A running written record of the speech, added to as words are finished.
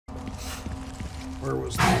Where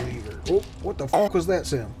was the lever? Oh, what the fuck was that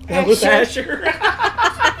sound? That was Asher.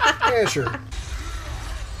 Asher.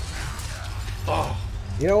 Oh.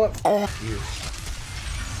 You know what? Fuck you.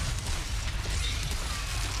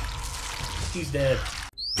 He's dead.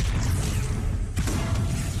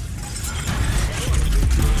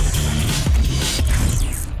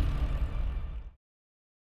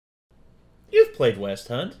 You've played West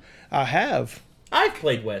Hunt. I have. I've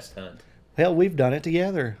played West Hunt. Hell, we've done it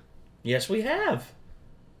together. Yes, we have.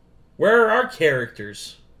 Where are our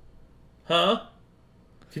characters? Huh?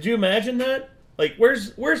 Could you imagine that? Like,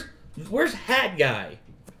 where's Hat Guy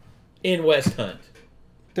in West Hunt?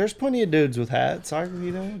 There's plenty of dudes with hats.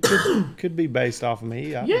 Could be based off of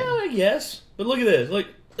me. I guess. But look at this. Look,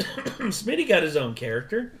 Smitty got his own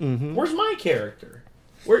character. Mm-hmm. Where's my character?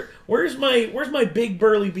 Where's my big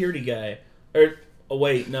burly beardy guy? Or oh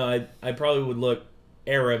wait, no, I probably would look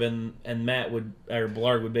Arab and Matt would or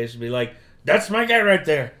Blarg would basically be like, that's my guy right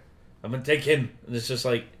there. I'm gonna take him. And it's just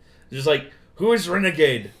like who is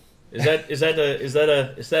Renegade? Is that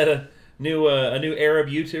a new Arab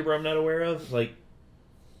YouTuber I'm not aware of? Like,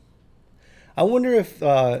 I wonder if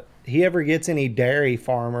he ever gets any dairy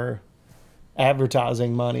farmer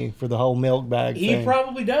advertising money for the whole milk bag thing. He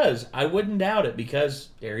probably does. I wouldn't doubt it because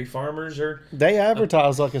dairy farmers are... They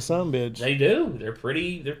advertise like a sumbitch. They do. They're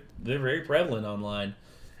pretty... They're very prevalent online.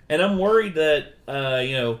 And I'm worried that,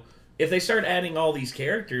 you know, if they start adding all these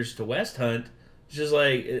characters to West Hunt, it's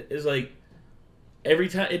like every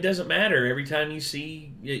time... It doesn't matter. Every time you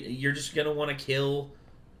see... You're just going to want to kill,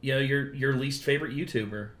 you know, your least favorite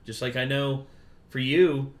YouTuber. Just like I know for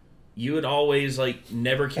you... You would always, like,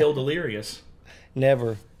 never kill Delirious.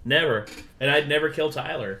 Never. Never. And I'd never kill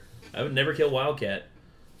Tyler. I would never kill Wildcat.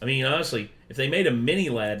 I mean, honestly, if they made a mini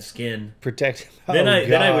lad skin... Protect him. Then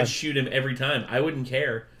I would shoot him every time. I wouldn't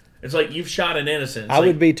care. It's like, you've shot an innocent. I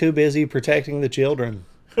would be too busy protecting the children.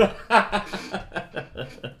 It's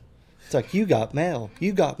like, you got mail.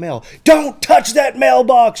 You got mail. Don't touch that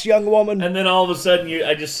mailbox, young woman! And then all of a sudden,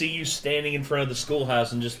 I just see you standing in front of the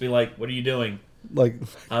schoolhouse and just be like, what are you doing? Like...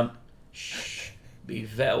 Shh. Be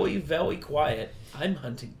very, very quiet. I'm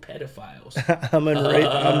hunting pedophiles.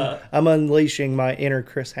 I'm unleashing my inner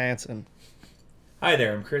Chris Hansen. Hi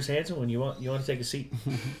there, I'm Chris Hansen. You want to take a seat?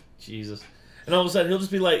 Jesus. And all of a sudden he'll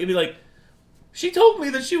be like, she told me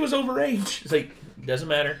that she was overage. It's like, doesn't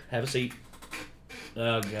matter. Have a seat.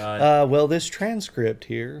 Oh God. Well, this transcript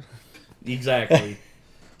here. Exactly.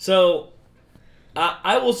 So,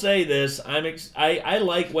 I will say this. I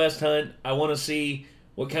like West Hunt. I want to see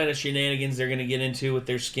what kind of shenanigans they're going to get into with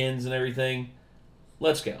their skins and everything.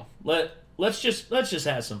 Let's go. Let's just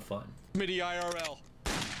have some fun. Midi IRL.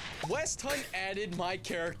 West Hunt added my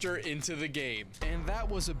character into the game, and that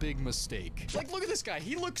was a big mistake. Like, look at this guy.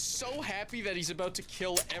 He looks so happy that he's about to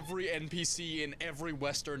kill every NPC in every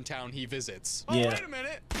Western town he visits. Oh, wait a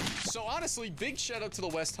minute. So honestly, big shout out to the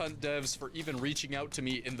West Hunt devs for even reaching out to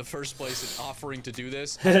me in the first place and offering to do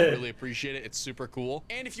this. I really appreciate it. It's super cool.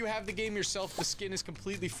 And if you have the game yourself, the skin is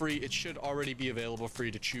completely free. It should already be available for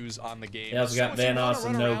you to choose on the game. Yeah, I've got Van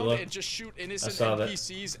Austin Nogla. And just shoot innocent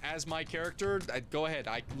NPCs as my character. Go ahead.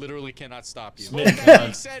 I literally cannot stop you.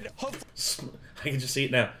 He said, I can just see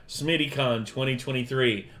it now. SmittyCon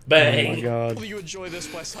 2023. Bang! Oh my God! Hopefully you enjoy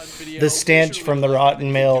this West Hunt video. The stench from the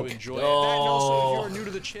rotten milk. Oh, if you're new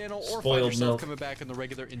to the channel or spoiled find yourself milk. Coming back in the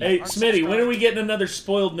regular hey, Smitty, when are we getting another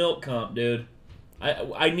spoiled milk comp, dude?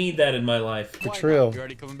 I need that in my life. For true. You're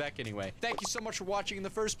already coming back anyway. Thank you so much for watching in the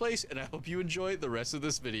first place, and I hope you enjoy the rest of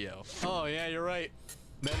this video. Oh yeah, you're right.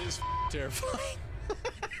 That is terrifying.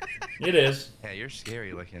 It is. Yeah, you're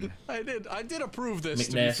scary looking. I did approve this,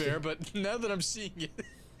 to be fair, but now that I'm seeing it,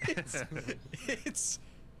 it's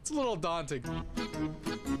a little daunting. I'm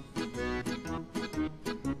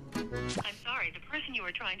sorry, the person you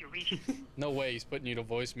were trying to reach. No way, he's putting you to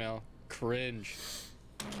voicemail. Cringe.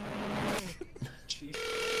 Jeez.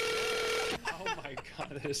 Oh my God,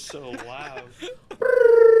 that is so loud.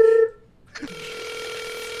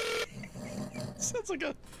 Sounds like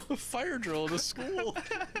a fire drill in a school.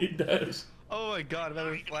 It does. Oh my God, I'm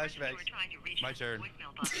having flashbacks. My turn.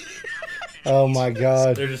 Oh my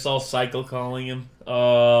God. They're just all cycle calling him. Keep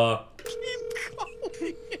calling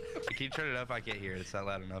him. Keep turning it up, I can't hear it. It's not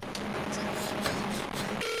loud enough.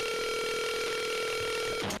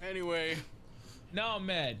 Anyway. No, I'm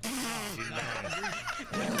mad.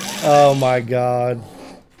 Oh my God.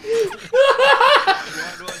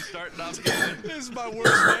 This is my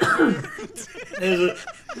worst nightmare.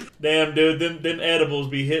 Damn, dude, them edibles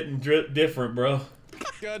be hitting different, bro.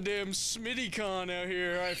 Goddamn SmittyCon out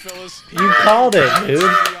here, alright, fellas. You called it, dude.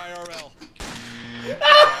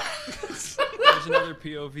 There's another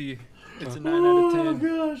POV. It's a 9 out of 10. Oh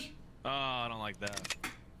gosh. Oh, I don't like that.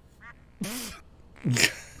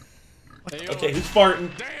 Okay, who's farting?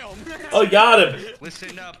 Damn. Oh, got him.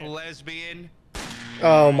 Listen up, lesbian.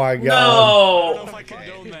 Oh my god. I don't know No. if I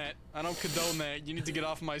condone that. I don't condone that. You need to get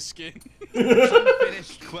off my skin.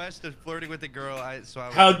 Finished quest of flirting with the girl.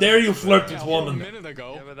 How dare you flirt with A woman? minute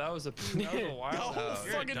ago. Yeah, but that was a while A ago. whole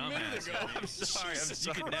You're a fucking minute dumbass. ago. I'm sorry. Jesus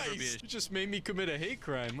You could never be Christ. a- You just made me commit a hate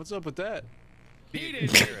crime. What's up with that? He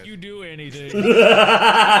didn't make you do anything. You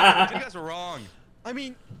guys are wrong. I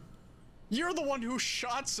mean, you're the one who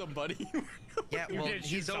shot somebody. Yeah, well, did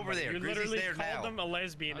shoot he's over somebody. there. You Grizzly's literally there called now. them a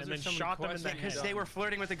lesbian and then shot them in the Because head. they were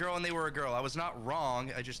flirting with a girl and they were a girl. I was not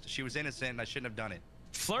wrong. She was innocent and I shouldn't have done it.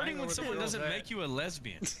 Flirting with someone doesn't make you a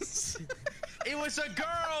lesbian. It was a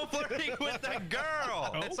girl flirting with a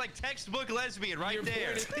girl. It's like textbook lesbian right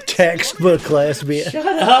there. Textbook lesbian. Shut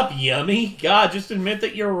up, yummy. God, just admit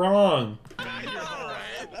that you're wrong.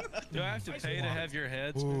 Do I have to pay to have your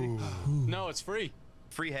head? No, it's free.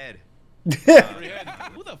 Free head. Free head.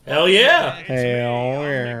 Who the fuck? Hell yeah. Hell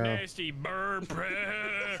yeah. Nasty burp.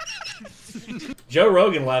 Joe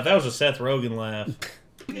Rogan laugh. That was a Seth Rogen laugh.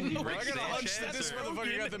 I got a hunch that this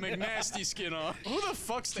motherfucker got the McNasty skin on. Who the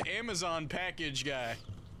fuck's the Amazon package guy?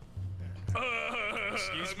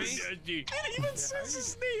 Excuse me? It even says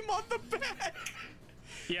his name on the back.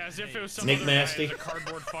 Yeah, as if it was some Nick other guy Nasty. in a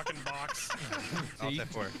cardboard fucking box. All set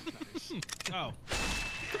for it. Oh.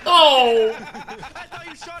 Oh! I thought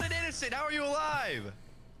you shot an innocent. How are you alive?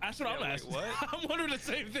 That's what I'm asking. What? I'm wondering the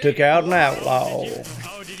same thing. Took out an outlaw.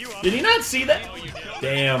 Oh, did you? Did he not see that?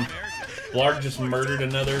 Damn. Blarg just murdered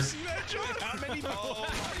another.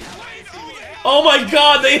 Oh my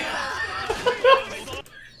god, they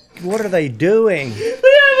What are they doing? have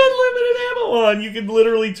unlimited ammo on. You can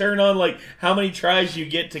literally turn on like how many tries you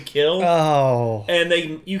get to kill. Oh.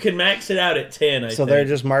 And you can max it out at 10, I So think. they're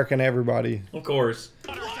just marking everybody. Of course.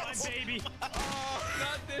 Baby.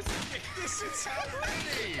 This is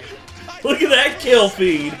already. Look at that kill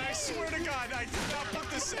feed. I swear to God, I did not put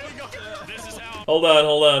this setting on. This is how. Hold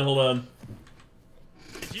on.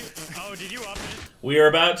 Did you up it? We are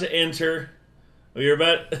about to enter. I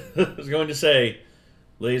was going to say,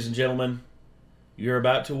 ladies and gentlemen, you're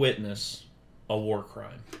about to witness a war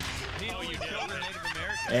crime. Oh, you killed a Native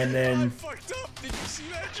American. And I then fucked up. Did you see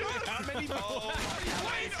that, John? How many?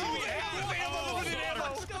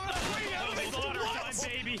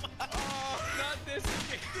 Baby. Not this.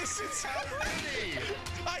 This is already.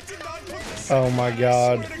 I did not put this. Oh my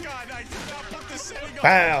god. I swear to God, I did not put this setting on.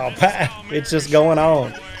 Pow, pow. It's just going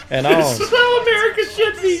on and on. this is how America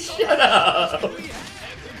should be. Shut up.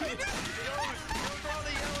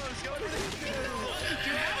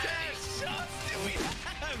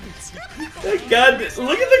 God,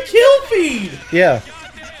 look at the kill feed. Yeah.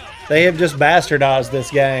 They have just bastardized this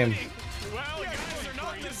game.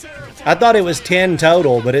 I thought it was 10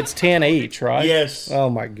 total, but it's 10 each, right? Yes. Oh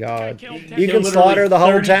my god. You Kill can literally slaughter the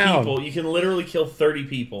whole 30 town. People. You can literally kill 30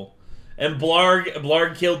 people. And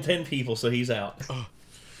Blarg killed 10 people, so he's out.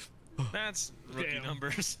 That's rookie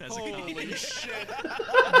numbers. As a Holy shit.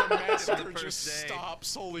 The massacre just day.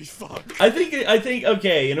 stops. Holy fuck. I think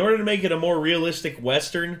okay, in order to make it a more realistic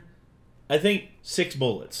Western, I think 6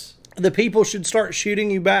 bullets. The people should start shooting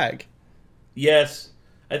you back. Yes.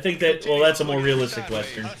 I think that, well, that's a more realistic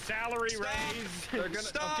Western. Salary raise. They're gonna,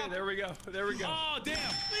 okay, there we go. There we go. Oh, damn.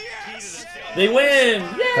 Yes! They win!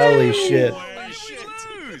 Yay! Holy shit. Holy shit.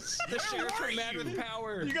 The sheriff are mad with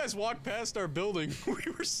power. You guys walked past our building. We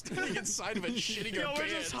were standing inside of it shitting our We're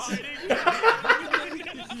just pants.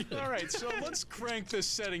 hiding. Alright, so let's crank this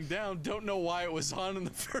setting down. Don't know why it was on in the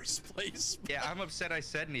first place. Yeah, I'm upset I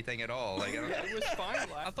said anything at all. Like, I don't It was fine.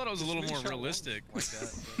 I thought it was a little more realistic like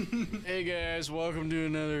that. Hey guys, welcome to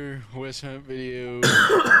another West Hunt video.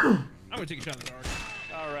 I'm gonna take a shot in the dark.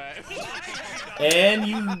 Alright. And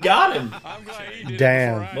you got him. I'm glad he did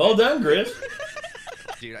Damn. it before I Well done, Griff.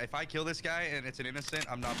 Dude, if I kill this guy and it's an innocent,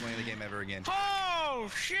 I'm not playing the game ever again. Oh,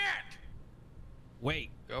 shit.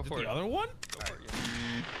 Wait. Go for the it. other one?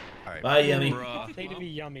 Alright. Bye, Yummy. Stay to be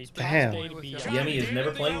yummy. Damn. Stay to be yummy. Yummy is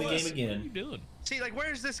never playing the game What are you again. doing? See, like,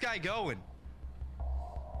 where's this guy going?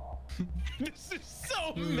 This is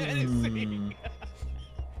so menacing.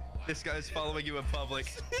 This guy's following you in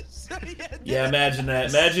public. Yeah, imagine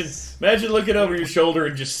that. Imagine looking over your shoulder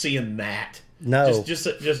and just seeing that. No.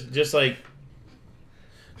 Just like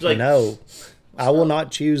No. I will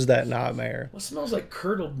not choose that nightmare. what smells like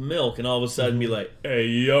curdled milk, and all of a sudden be like, hey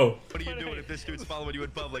yo. What are you doing if this dude's following you in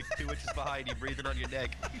public, 2 inches behind you, breathing on your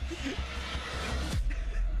neck?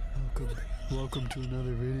 Welcome to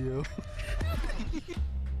another video.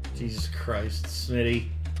 Jesus Christ, Smitty.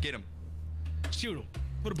 Get him. Shoot him.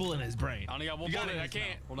 Put a bullet in his brain. I only got one You got bullet. it in I his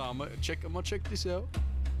can't. Hold on. I'm gonna check this out.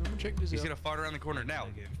 I'm gonna check this He's out. gonna fart around the corner now.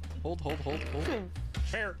 Hold.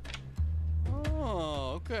 Fair.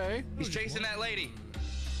 Oh, okay. He's chasing that lady.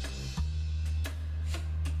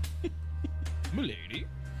 Milady.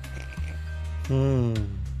 Hmm.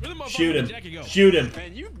 Where the motherfucker Shoot did him. Jackie go? Shoot him.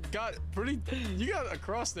 Man, you got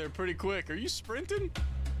across there pretty quick. Are you sprinting?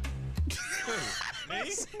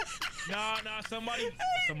 Me? Nah, somebody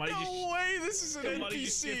No just way. This is an somebody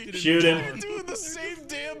just NPC. shifted his Shoot him. door. Doing the same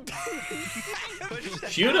damn thing.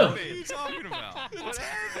 Shoot him. What are you talking about? What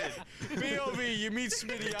happened? BOV, you meet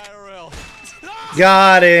Smitty IRL.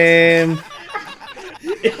 Got him.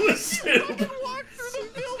 It was soup. Walk through the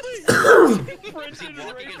building. Sprinted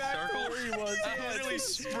Walking right in back to circles? where he was. I literally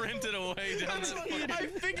sprinted away down the I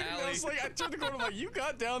figured I was like, I turned the corner, I'm like, you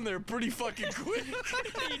got down there pretty fucking quick.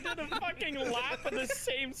 He did a fucking lap in the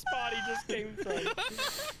same spot he just came from.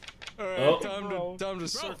 Alright, Oh. time to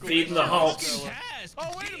circle. Feeding the Hawks. Pass.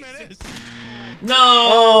 Oh, wait a minute. No.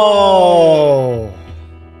 Oh.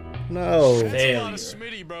 No. That's a lot Failure. of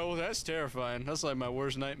Smitty, bro. That's terrifying. That's like my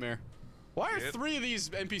worst nightmare. Why are Yep. 3 of these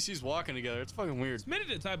NPCs walking together? It's fucking weird. Smitty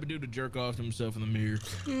the type of dude to jerk off to himself in the mirror.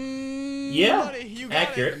 Yeah, Buddy, you got it.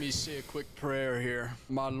 accurate. Let me say a quick prayer here.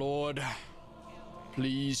 My Lord,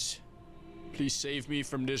 please save me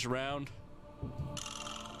from this round.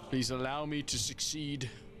 Please allow me to succeed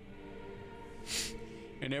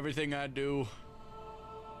in everything I do.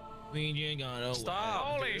 We ain't got no Stop.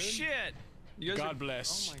 Holy shit. You guys God are...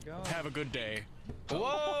 bless. Oh my God. Have a good day.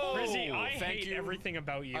 Whoa. Rizzy, I thank hate you. everything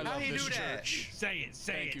about you. I love you this do that? church. Say it,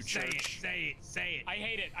 say Thank it, you, say church. it, say it, say it. I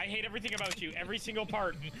hate it. I hate everything about you. Every single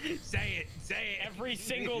part. Say it, say it. Every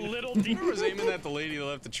single little I detail. was aiming at the lady that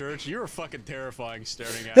left the church. You were fucking terrifying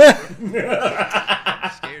staring at her.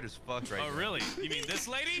 Scared as fuck right Oh, now. really? You mean this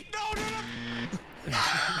lady?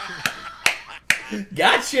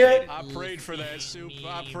 Gotcha. I prayed for that, Soup.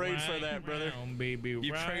 I prayed for that, brother. Baby,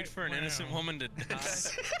 You prayed for an innocent woman to die.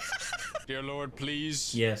 Dear Lord,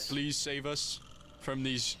 please. Yes. Please save us from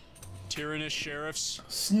these tyrannous sheriffs.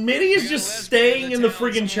 Smitty is just staying in the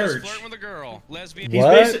friggin' church. Flirting with a girl. Lesbian.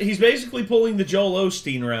 What? He's basically pulling the Joel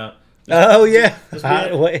Osteen route. Oh yeah.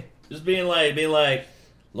 being- Wait. Just being like,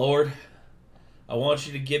 Lord, I want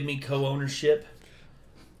you to give me co-ownership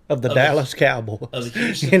Of the Of Dallas Cowboys. of the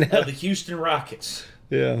Houston, You know? of the Houston Rockets.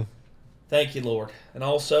 Yeah. Thank you, Lord. And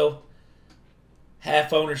also,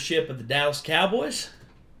 half ownership of the Dallas Cowboys.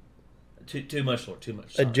 Too much, Lord. Too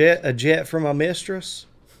much. A Sorry. jet from a mistress.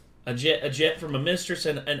 A jet from a mistress,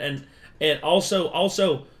 and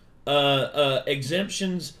also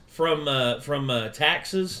exemptions from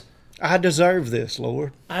taxes. I deserve this,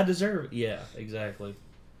 Lord. I deserve it. Yeah, exactly.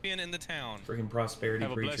 In the town. Freaking prosperity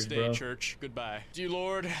Have a preachers, blessed day, bro. church. Goodbye. Dear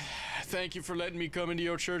Lord, thank you for letting me come into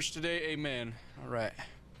your church today. Amen. All right.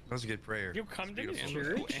 That was a good prayer. You come to this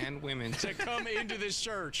Beautiful. church? And women. To come into this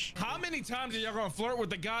church. How many times are y'all gonna flirt with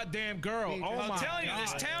the goddamn girl? Oh I'm my telling you, God.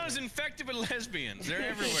 this town is infected with lesbians. They're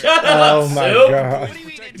everywhere. Shut up, Oh my Soup. God. What do you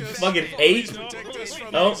mean Protect us. Fucking Please 8. protect us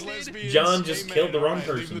from Oh, these lesbians. John just Amen. killed the wrong All right,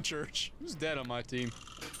 leave person. the church. Who's dead on my team?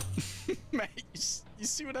 Man, you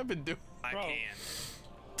see what I've been doing? I Bro. can.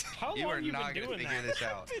 How You long are you not been gonna doing figure that? this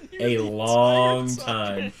out. A long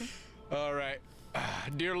time. All right.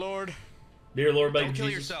 Dear Lord, Dear Lord, baby Don't kill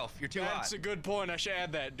Jesus. yourself. You're too hot. that's a good point. I should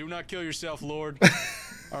add that. Do not kill yourself, Lord.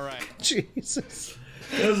 All right. Jesus.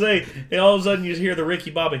 I was like, and all of a sudden you hear the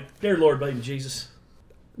Ricky Bobby. Dear Lord, baby Jesus.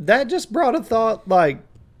 That just brought a thought like,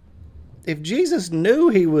 if Jesus knew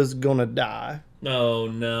he was going to die,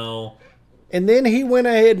 No. and then he went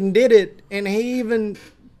ahead and did it, and he even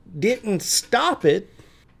didn't stop it,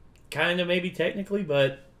 Kind of, maybe technically,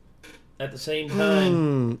 but at the same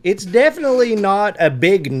time, it's definitely not a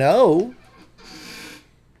big no.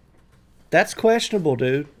 That's questionable,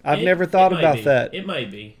 dude. I've never thought it might about be. that. It might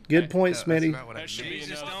be. Good point, That's Smitty. not what I That should meant. be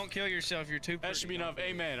Jesus, enough. don't kill yourself. You're too That should be pretty. enough.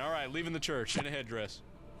 Amen. All right. Leaving the church in a headdress.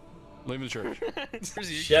 Leaving the church.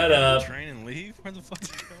 Rizzy, you Shut can't go to up. the train and leave? Where the fuck?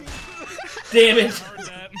 Damn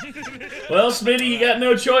it. Well, Smitty, you got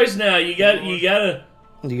no choice now. You gotta. You got to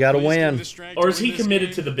Please give me win. the strength Or to is he win this committed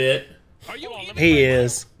game. to the bit? Are you? in He the-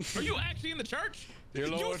 is. Are you actually in the church? Dear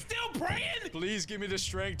You Lord, still praying? please give me the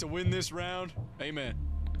strength to win this round. Amen.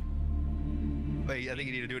 Wait, I think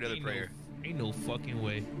you need to do another prayer. Ain't no fucking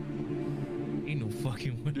way. Ain't no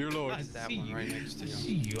fucking way. Dear Lord. I That see one you. right next to I you.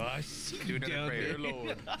 see you. I see Do you another down prayer. Dear there.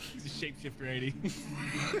 Lord. He's a shapeshifter, ain't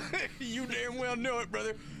he? You damn well know it,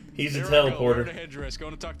 brother. He's a There I go, wearing a teleporter. headdress.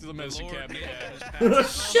 Going to talk to the medicine Lord, cabinet. yeah.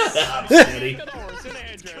 Shut up, Smitty. Horse in a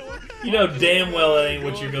headdress. You know damn well that ain't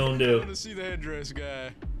what you're gonna Going do. to see the headdress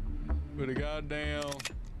guy with a goddamn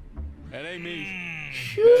That ain't me.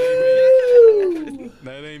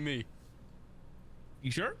 That ain't me.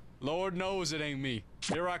 You sure? Lord knows it ain't me.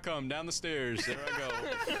 Here I come down the stairs. There I go.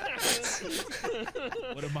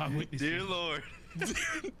 What am I witnessing? Dear Lord.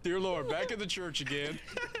 Dear Lord, back in the church again.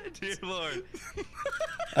 Dear Lord.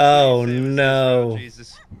 Oh Please save us this no. round,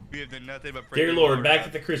 Jesus. We have done nothing but pray Dear to Lord, back God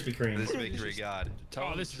at the Krispy for Kreme. this victory, God.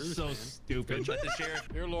 Oh, this is so stupid. Let the sheriff.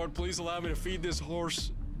 Dear Lord, please allow me to feed this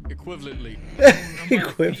horse equivalently. I'm gonna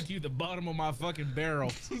Equip. feed you the bottom of my fucking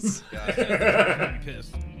barrel. God. I'm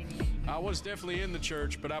pissed. I was definitely in the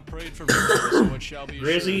church, but I prayed for victory, so it shall be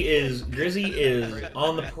Grizzy assured. is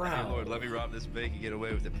on the Dear prowl. Lord, let me rob this bank and get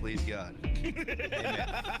away with it, please, God.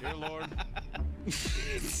 Amen. Dear Lord.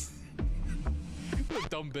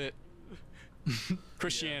 Dumb bit.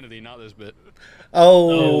 Christianity, not this bit.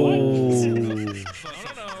 Oh.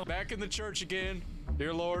 Back in the church again.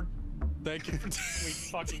 Dear Lord, thank you for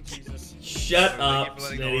Sweet fucking Jesus. Shut Thank you up, for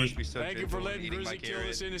letting the horse Smitty. be so thank you for faithful and letting eating my Grizzy kill carrot.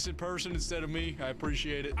 this innocent person instead of me. I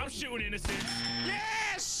appreciate it. I'm shooting innocent.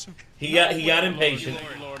 Yes! He got impatient.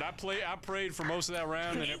 Thank you, Lord. I prayed for most of that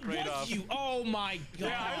round and it prayed off. You? Oh my god.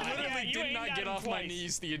 Yeah, I literally Yeah, you did ain't not got get him off my twice.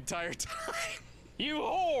 knees the entire time. You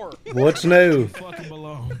whore. What's new? Fucking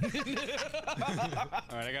belong. Alright,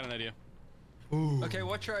 I got an idea. Okay,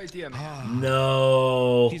 what's your idea, man?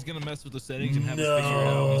 No. He's gonna mess with the settings and have us figure it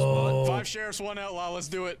out on the spot. 5 sheriffs, 1 outlaw. Let's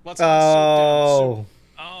do it. Let's Oh.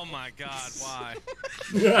 Oh my God, why?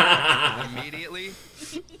 Immediately?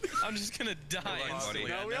 I'm just gonna die luck, instantly.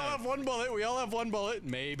 buddy. No, we all have 1 bullet. We all have 1 bullet.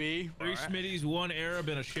 Maybe. 3 Smitties, 1 Arab,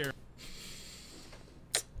 and a sheriff.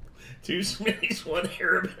 2 Smitties, 1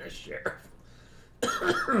 Arab, and a sheriff.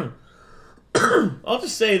 I'll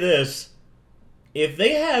just say this. If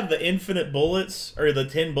they have the infinite bullets, or the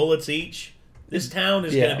 10 bullets each, this town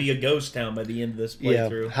is Yeah. going to be a ghost town by the end of this Yeah.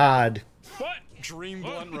 playthrough. Hide. What? Dream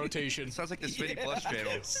blunt rotation. Sounds like the Smitty Plus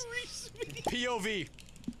channel. POV.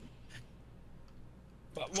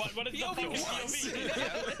 What is the fucking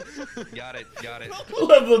POV? Got it, got it. I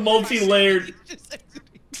love the multi-layered.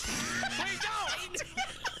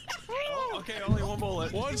 Okay, only 1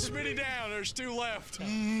 bullet. 1 Smitty down. There's 2 left.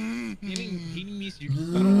 He needs you. I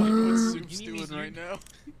don't like what Soup's doing right now.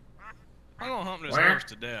 I'm gonna hump this horse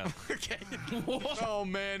to death. Okay. Oh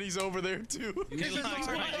man, he's over there too. He's like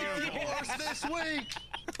my uniform. This week.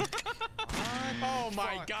 Oh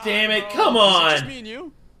my god. Damn it, bro. come Is it on. just me and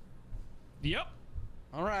you? Yep.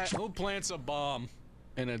 All right. Who plants a bomb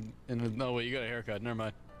in a no wait, you got a haircut. Never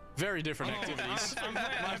mind. Very different activities.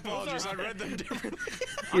 My apologies. I read them differently.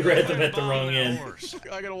 You read them at the wrong end.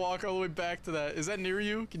 I gotta walk all the way back to that. Is that near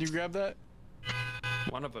you? Can you grab that?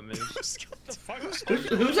 One of them is.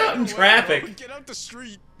 Who's out in traffic? Get out the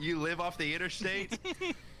street. You live off the interstate?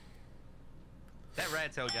 That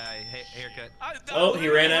rat tail guy, haircut. Oh, he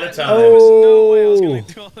ran out of time. Oh.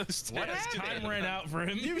 Do all those steps today. Time ran out for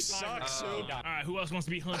him. You suck, Soup. Alright, who else wants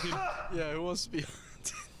to be hunted? Yeah, who wants to be?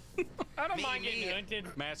 I don't mind getting hunted.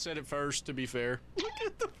 Matt said it first. To be fair. Look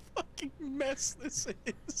at the fucking mess this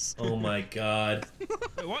is. Oh my god.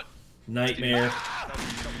 Wait, what? Nightmare.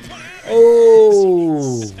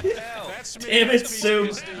 Oh. That's me. Damn it,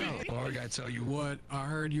 Soup. Well, I gotta tell you what, I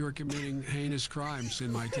heard you were committing heinous crimes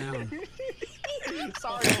in my town.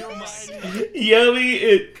 Sorry, you're mine.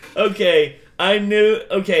 Yummy, okay. I knew.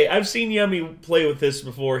 Okay, I've seen Yummy play with this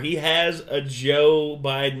before. He has a Joe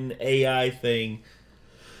Biden AI thing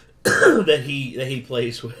that he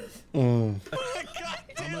plays with. I'm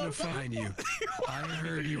gonna find you. I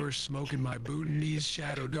heard you were smoking my Bhutanese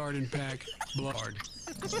shadow darting pack, blood.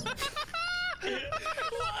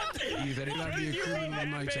 You better not be a criminal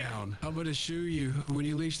in my town. I'm gonna shoot you. When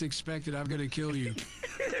you least expect it, I'm gonna kill you.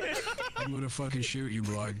 I'm gonna fucking shoot you,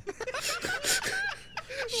 blood.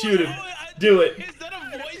 Shoot him. Do it. Is that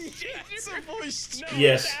a voice changer? It's a voice changer. No,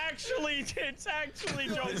 Yes. it's actually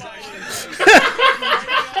Joe Biden.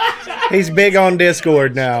 He's big on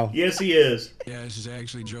Discord now. Yes, he is. Yeah, this is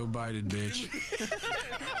actually Joe Biden, bitch.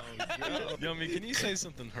 Yummy, can you say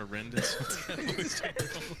something horrendous?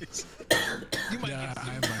 Yeah, I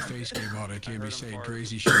have my face game on. I can't be saying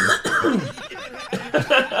crazy shit.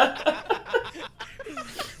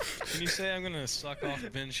 Can you say I'm gonna suck off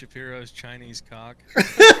Ben Shapiro's Chinese cock?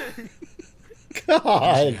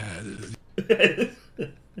 God. Yeah,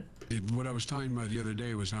 what I was talking about the other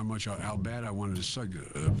day was how bad I wanted to suck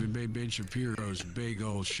Ben Shapiro's big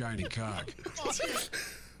old shiny cock.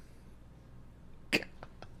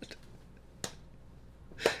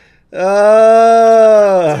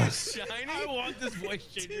 I want this voice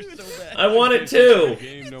changer so bad. I want it too.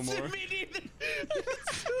 Game no more.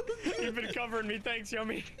 You've been covering me. Thanks,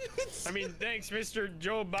 Yummy. I mean, thanks, Mr.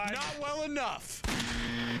 Joe Biden. Not well enough.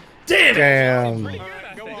 Damn it! Damn. All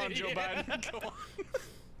right, go on, Joe Biden. Go on.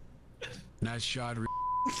 Nice shot.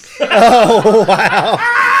 Oh, wow.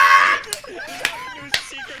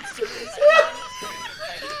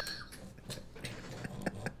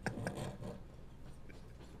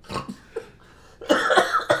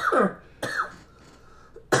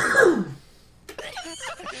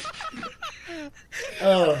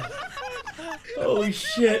 Oh. Holy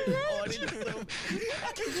shit. I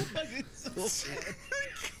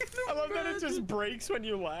love that it just breaks when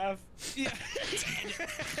you laugh. Yeah.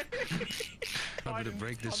 I'm gonna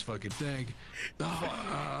break this fucking thing.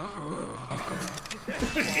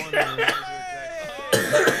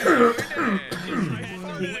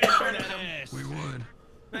 We won.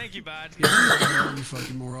 Thank you, bud. You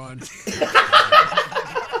fucking moron.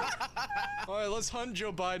 All right, let's hunt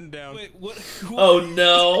Joe Biden down. Wait, what? Oh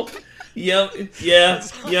no. Yeah,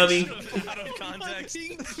 yummy. Out of context.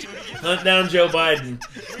 Hunt down Joe Biden.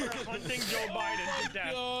 We are hunting Joe Biden to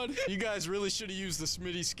death. God. You guys really should have used the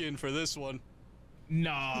Smitty skin for this one.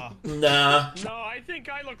 Nah. Nah. No, I think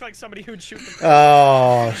I look like somebody who'd shoot the.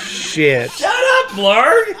 Oh, shit. Shut up,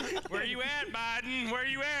 Blarg! Where you at, Biden? Where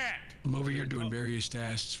you at? I'm over here doing various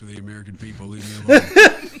tasks for the American people. Leave me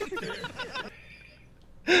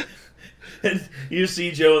alone. And you see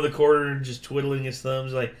Joe in the corner just twiddling his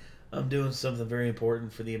thumbs like, I'm doing something very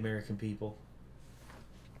important for the American people.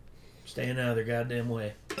 Staying out of their goddamn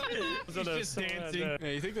way. He's just dancing.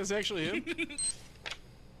 Hey, you think that's actually him?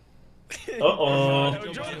 Uh-oh.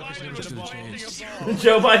 No, Joe Biden was planting a bomb.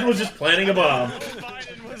 Joe Biden was just planting a bomb.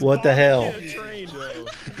 What the hell?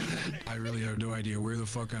 I really have no idea where the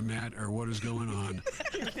fuck I'm at or what is going on.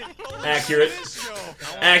 Accurate.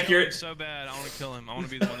 Accurate. So bad. I want to kill him. I want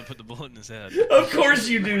to be the one to put the bullet in his head. Of course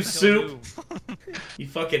you do, Soup. You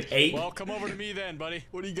fucking ape. Well, come over to me then, buddy.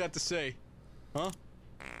 What do you got to say? Huh?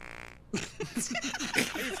 He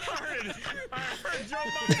farted. I heard Joe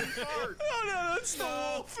Biden fart. Oh no, that's the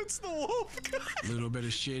wolf. It's the wolf. A little bit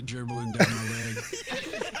of shit dribbling down my leg.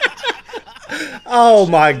 Oh,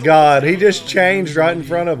 my God. He just changed right in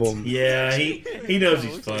front of him. Yeah, he knows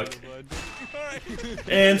he's fucked.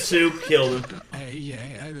 And Soup killed him. Hey,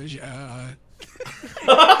 yeah,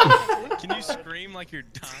 Can you scream like you're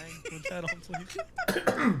dying with that on, please?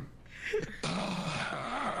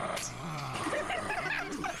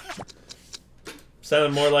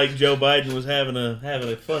 Sounded more like Joe Biden was having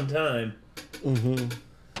a fun time. Mm-hmm.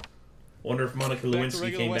 Wonder if Monica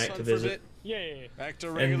Lewinsky came back to visit. Yeah. Back to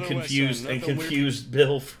And regular confused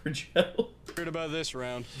Bill for Joe. Weird about this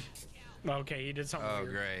round. Okay, he did something Oh,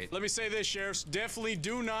 weird. great. Let me say this, sheriffs. Definitely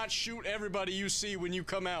do not shoot everybody you see when you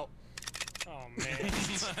come out. Oh, man.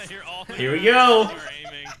 You're all Here we go. You're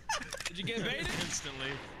aiming. Did you get baited?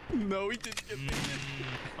 Instantly. No, he didn't get baited.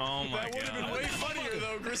 Oh my That would have been god. way funnier,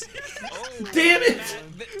 though, Gris. Damn it!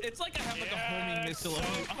 It's like I have like a homing missile.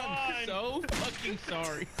 I'm so fucking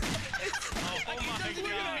sorry. Oh my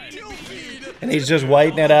god. And he's just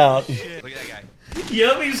waiting it out. Look at that guy.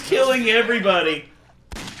 Yummy's killing everybody.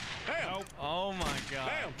 Damn. Oh my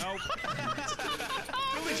god. Damn.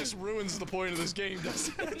 Really just ruins the point of this game,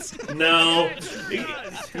 doesn't it? No.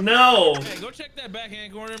 No. Hey, go check that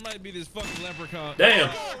backhand corner. It might be this fucking leprechaun. Damn.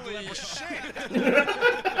 Holy shit.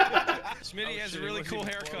 Smitty has a really cool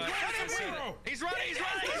haircut. He's running, he's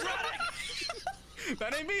running, he's running!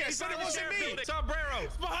 That ain't me. I said it wasn't me. Sombrero!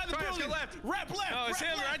 Behind the Trials, building. go left. Rep left. Oh, it's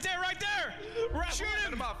him right there, right there. Shoot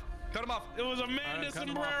Cut him off. Cut him off. It was Amanda Cut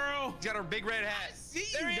him off. Sombrero. He's got a big red hat.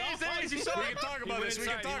 There he is, there he is. You saw We him. can talk about this. We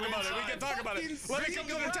can talk about it. We can talk about it. Let me come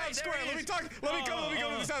to the town square. Let me talk. Let me go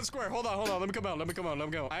to the town square. Hold on. Let me come out. Let me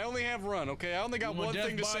go. I only have run, okay? I only got one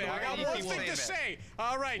thing to say. I got one thing to say.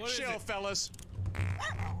 All right, chill, fellas.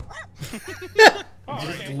 Just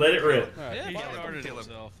let it rip. Yeah, he Kill started him.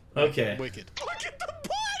 himself. Okay. Wicked. Look at the bodies.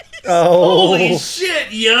 Oh, Holy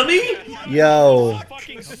shit, Yummy! yo.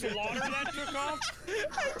 Fucking slaughter that took off.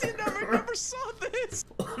 I never saw this.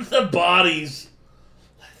 The bodies.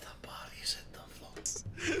 Let the bodies hit the floor.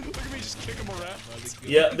 Look at me just kick him around.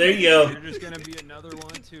 Yeah, there you go. There's gonna be another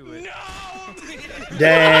one to it. No.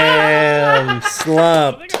 Damn. I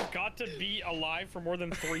Slumped. think I've got to be alive for more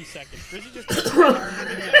than 3 seconds. Chrissy just.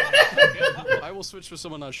 I will switch with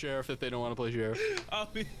someone on sheriff if they don't want to play sheriff. I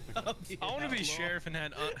want to be sheriff and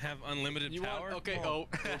have unlimited You power. want? Okay. Oh.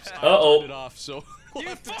 Oops, I Uh-oh. turned it off. So. You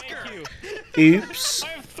fucker! Oops. I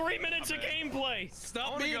have 3 minutes of gameplay.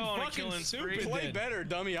 Stop wanna being go on a fucking killing spree. stupid. Play then. better,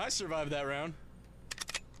 dummy. I survived that round.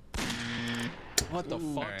 What the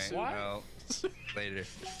fuck? Alright, Soup? well, later.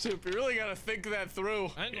 Soup, you really gotta think that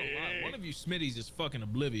through. I ain't gonna lie. One of you Smitties is fucking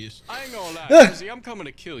oblivious. I ain't gonna lie, Chrissy, I'm coming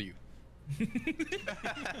to kill you.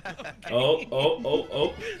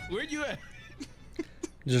 Oh. Where'd you at?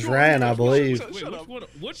 Just ran, I believe.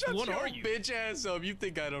 Which one are you? Bitch ass up. You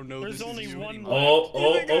think I don't know There's this only is you? one You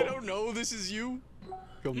think I don't know this is you?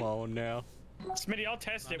 Come on now. Smitty, I'll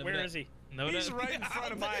test it. Where is he? No, he's right in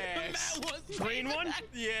front of my ass. Green one?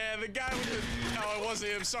 Yeah, the guy with the... No, it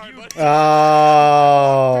wasn't him. Sorry, buddy.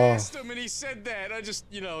 Oh. I passed him and he said that. I just,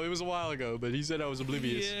 you know, it was a while ago, but he said I was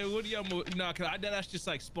oblivious. Yeah, what do y'all... Nah, cause that's just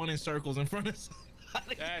like spun in circles in front of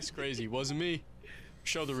somebody. That's crazy. Wasn't me.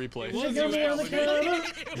 Show the replay. It wasn't me.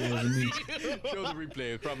 Show the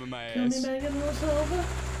replay. It's probably my ass.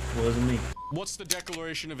 Wasn't me. What's the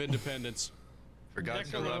Declaration of Independence? For God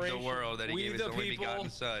so loved the world that he gave his only begotten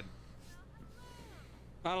son.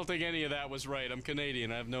 I don't think any of that was right. I'm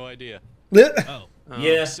Canadian. I have no idea. Oh.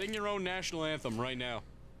 Yeah. Sing your own national anthem right now.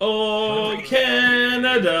 Oh,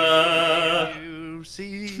 Canada. You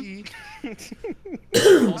see.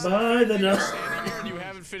 By the night. You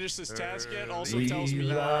haven't finished this task yet. Also tells me,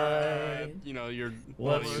 you know, you're.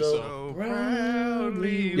 What's so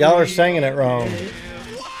proudly. Y'all are singing it wrong. You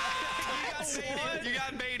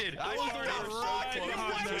got baited.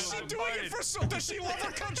 Does she love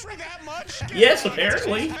her country that much? Yes,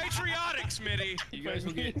 apparently. Patriotic, Smitty. You guys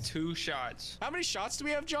will get 2 shots. How many shots do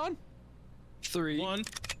we have, John? 3. 1. Alright,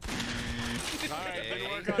 been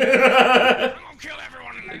working on it. I'm gonna kill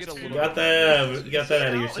everyone in this. You got that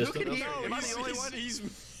out of your system. No,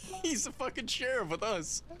 he's the fucking sheriff with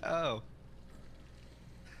us. Oh.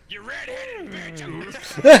 You red-headed bitch.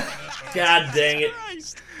 God dang it.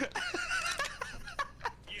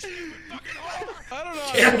 I don't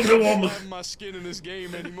know. I don't have my skin in this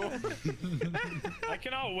game anymore. I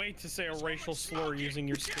cannot wait to say a racial slur using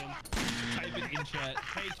your skin. Type it in chat.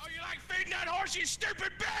 Hey, Oh, you like feeding that horse, you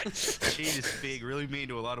stupid bitch? She is big, really mean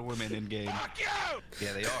to a lot of women in game. Fuck you!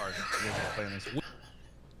 Yeah, they are. You guys are playing this.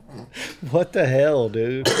 What the hell,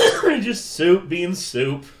 dude? Just soup being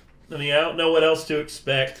soup. I mean, I don't know what else to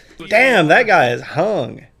expect. Damn, that guy is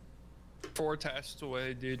hung. 4 tasks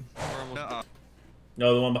away, dude.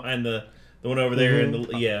 No, the one behind the one over there in the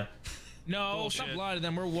yeah. no, Bullshit. stop lying to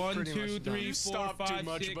them. We're 1, Pretty 2, much done. 3, You 4, stop 5, too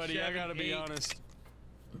much, 6, buddy. 7, I gotta be 8. honest.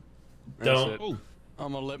 Don't. Oh.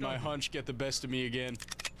 I'm gonna let my hunch get the best of me again.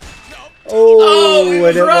 Oh, he and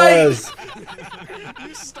was it right. was.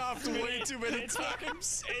 You stopped way too many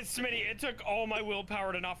times. It's Smitty. It took all my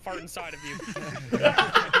willpower to not fart inside of you.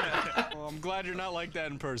 Well, I'm glad you're not like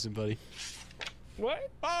that in person, buddy. What?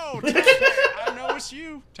 Oh, Top Hat. I know it's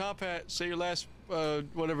you. Top Hat, say your last,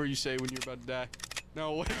 whatever you say when you're about to die.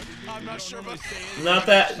 No, wait, I'm not sure about saying. Not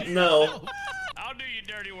that. No. I'll do your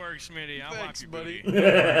dirty work, Smitty. I'll Thanks, walk buddy. you.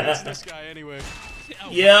 It's this guy anyway.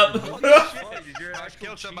 Yep. Did you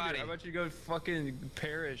Kill somebody. How about you go fucking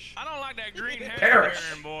perish? I don't like that green hair Perish.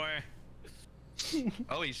 wearing, boy.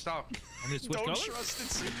 Oh, he stopped. I'm just switch Don't colors? trust it,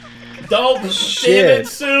 Soup. Don't Shit. damn it,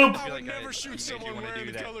 soup. I would like never I shoot made you someone wanna wearing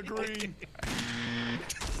do the that. color green.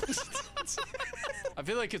 I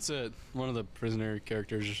feel like it's one of the prisoner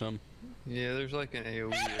characters or something. Yeah, there's like an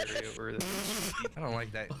AoE area where I don't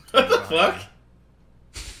like that. What the fuck?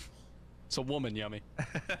 It's a woman, Yummy.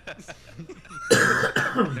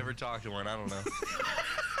 Never talked to one. I don't know.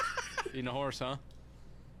 Eating a horse, huh?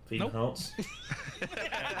 Feeding hunts.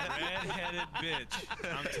 red-headed bitch.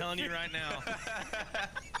 I'm telling you right now.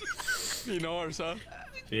 Eating a horse, huh?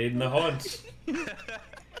 Feeding the hunts.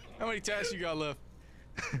 How many tasks you got left?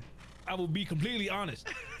 I will be completely honest.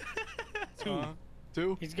 2.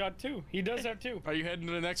 2? He's got 2. He does have 2. Are you heading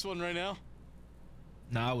to the next one right now?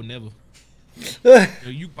 Nah, I would never. No,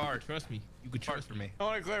 you are. Trust me. You could trust For me. I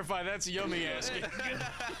want to clarify, that's Yummy asking.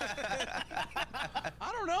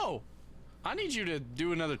 I don't know. I need you to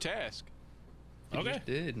do another task. Okay.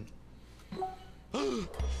 Did. Alright.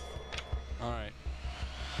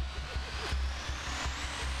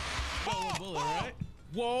 Alright.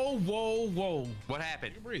 Whoa, whoa, whoa. What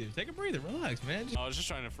happened? Take a breather. Take a breather. Relax, man. I was just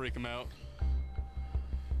trying to freak him out.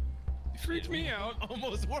 Freaked me out.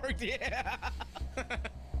 Almost worked, yeah.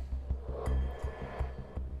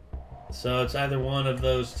 So it's either one of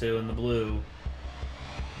those two in the blue.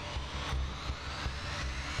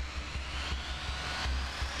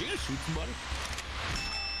 You gonna shoot somebody?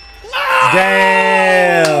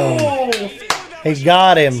 Damn. He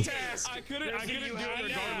got him. I couldn't do it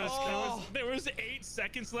regardless. There was 8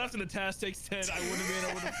 seconds left and the task takes 10. I wouldn't have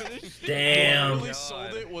been able to finish. Damn. What really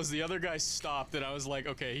sold it was the other guy stopped and I was like,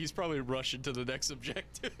 okay, he's probably rushing to the next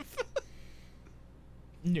objective.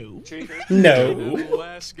 No. No. The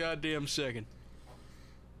last goddamn second.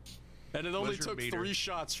 And it only What's your took meter? 3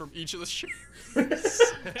 shots from each of the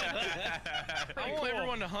sheriffs. I want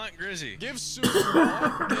everyone to hunt Grizzy. Give Soup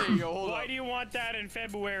one. There you go, hold Why up. do you want that in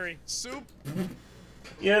February? Soup.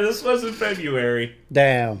 Yeah, this was in February.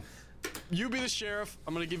 Damn. You be the sheriff.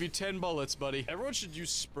 I'm gonna give you 10 bullets, buddy. Everyone should use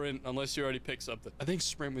sprint unless you already pick something. I think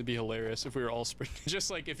sprint would be hilarious if we were all sprinting. Just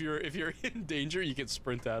like if you're in danger, you can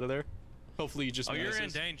sprint out of there. Hopefully you just. Oh, misses. you're in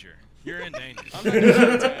danger. You're in danger. I'm not gonna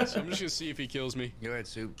shoot Taz. I'm just gonna see if he kills me. Go ahead,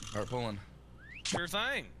 Soup. Start pulling. Sure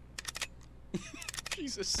thing.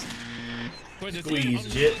 Jesus. Squeeze,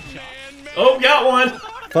 Jit. Oh, got one.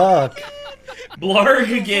 Fuck.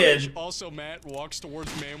 Blarg again. Also, Matt walks towards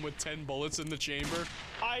man with 10 bullets in the chamber.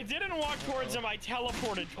 I didn't walk towards him. I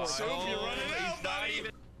teleported towards him. You're running out, buddy.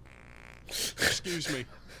 Excuse me.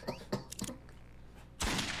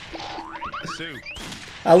 Soup.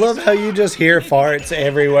 I love how you just hear farts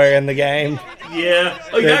everywhere in the game. Yeah.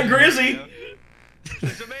 Oh, you got Grizzy.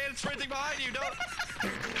 There's a man sprinting behind you. Don't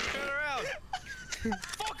turn around.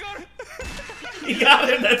 Fucker! You got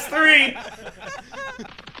him. That's 3.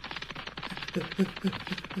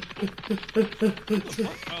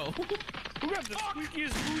 Oh. Who got the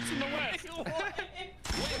squeakiest boots in the West?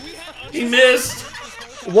 He missed.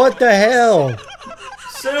 What the hell?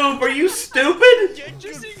 Soup, are you stupid?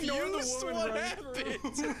 Just ignore the woman what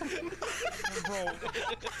happened.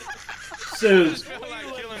 Soup. I felt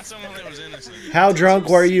like killing someone that was innocent. How drunk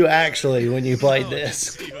were you actually when you played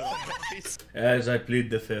this? As I plead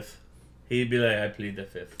the 5th. He'd be like, I plead the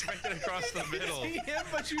 5th. Right across the middle. him,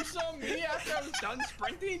 but you saw me after I was done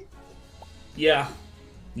sprinting? Yeah.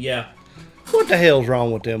 Yeah. What the hell's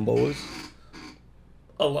wrong with them boys?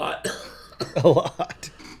 A lot. A lot.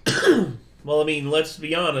 Well, I mean, let's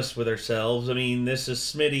be honest with ourselves. I mean, this is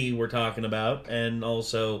Smitty we're talking about, and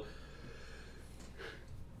also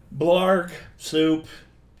Blarg, Soup,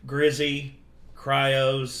 Grizzy,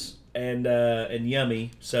 Cryos, and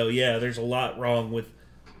Yummy. So yeah, there's a lot wrong with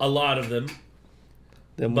a lot of them.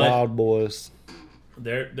 Them But wild boys.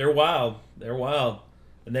 They're wild. They're wild,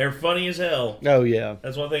 and they're funny as hell. Oh yeah.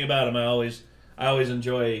 That's one thing about them. I always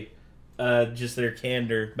enjoy just their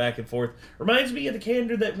candor back and forth. Reminds me of the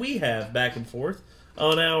candor that we have back and forth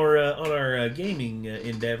on our gaming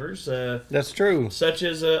endeavors. That's true. Such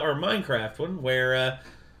as our Minecraft one, where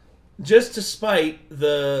just to spite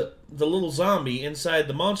the little zombie inside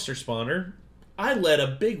the monster spawner, I let a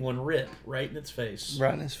big one rip right in its face.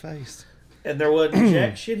 Right in his face. And there wasn't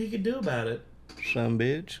jack shit he could do about it. Some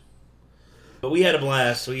bitch. But we had a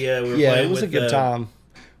blast. We were Yeah, playing it was with, a good time.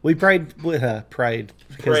 We prayed because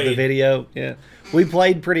Prayed. the video. Yeah, we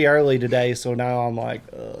played pretty early today, so now I'm like,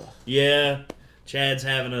 ugh. Yeah, Chad's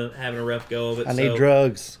having a rough go of it. I need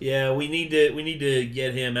drugs. Yeah, we need to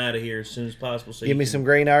get him out of here as soon as possible. So Give me some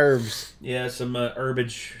green herbs. Yeah, some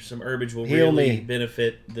herbage. Some herbage will Heal really me.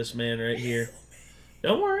 benefit this man right here.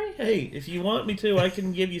 Don't worry. Hey, if you want me to, I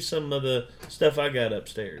can give you some of the stuff I got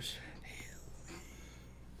upstairs.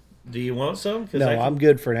 Do you want some? No, I'm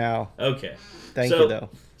good for now. Okay. Thank you, though.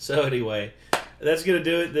 So anyway, that's going to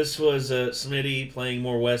do it. This was Smitty playing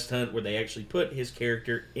more West Hunt, where they actually put his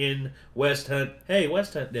character in West Hunt. Hey,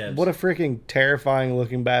 West Hunt devs. What a freaking terrifying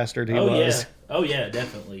looking bastard he was. was. Yeah. Oh, yeah,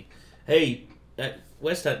 definitely. Hey,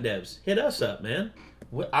 West Hunt devs, hit us up, man.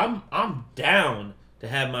 I'm down to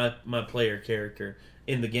have my player character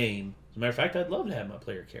in the game. As a matter of fact, I'd love to have my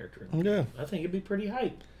player character in the game. I think it'd be pretty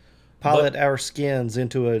hype. Pilot our skins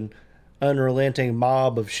into an unrelenting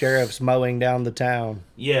mob of sheriffs mowing down the town.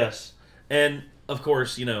 Yes. And, of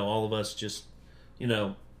course, all of us just,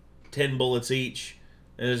 10 bullets each.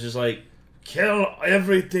 And it's just like, kill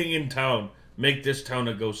everything in town. Make this town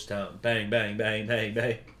a ghost town. Bang, bang, bang, bang,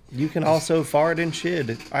 bang. You can also fart and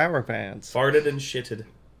shit our pants. Farted and shitted.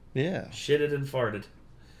 Yeah. Shitted and farted.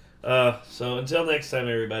 So until next time,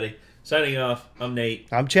 everybody. Signing off, I'm Nate.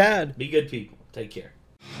 I'm Chad. Be good people. Take care.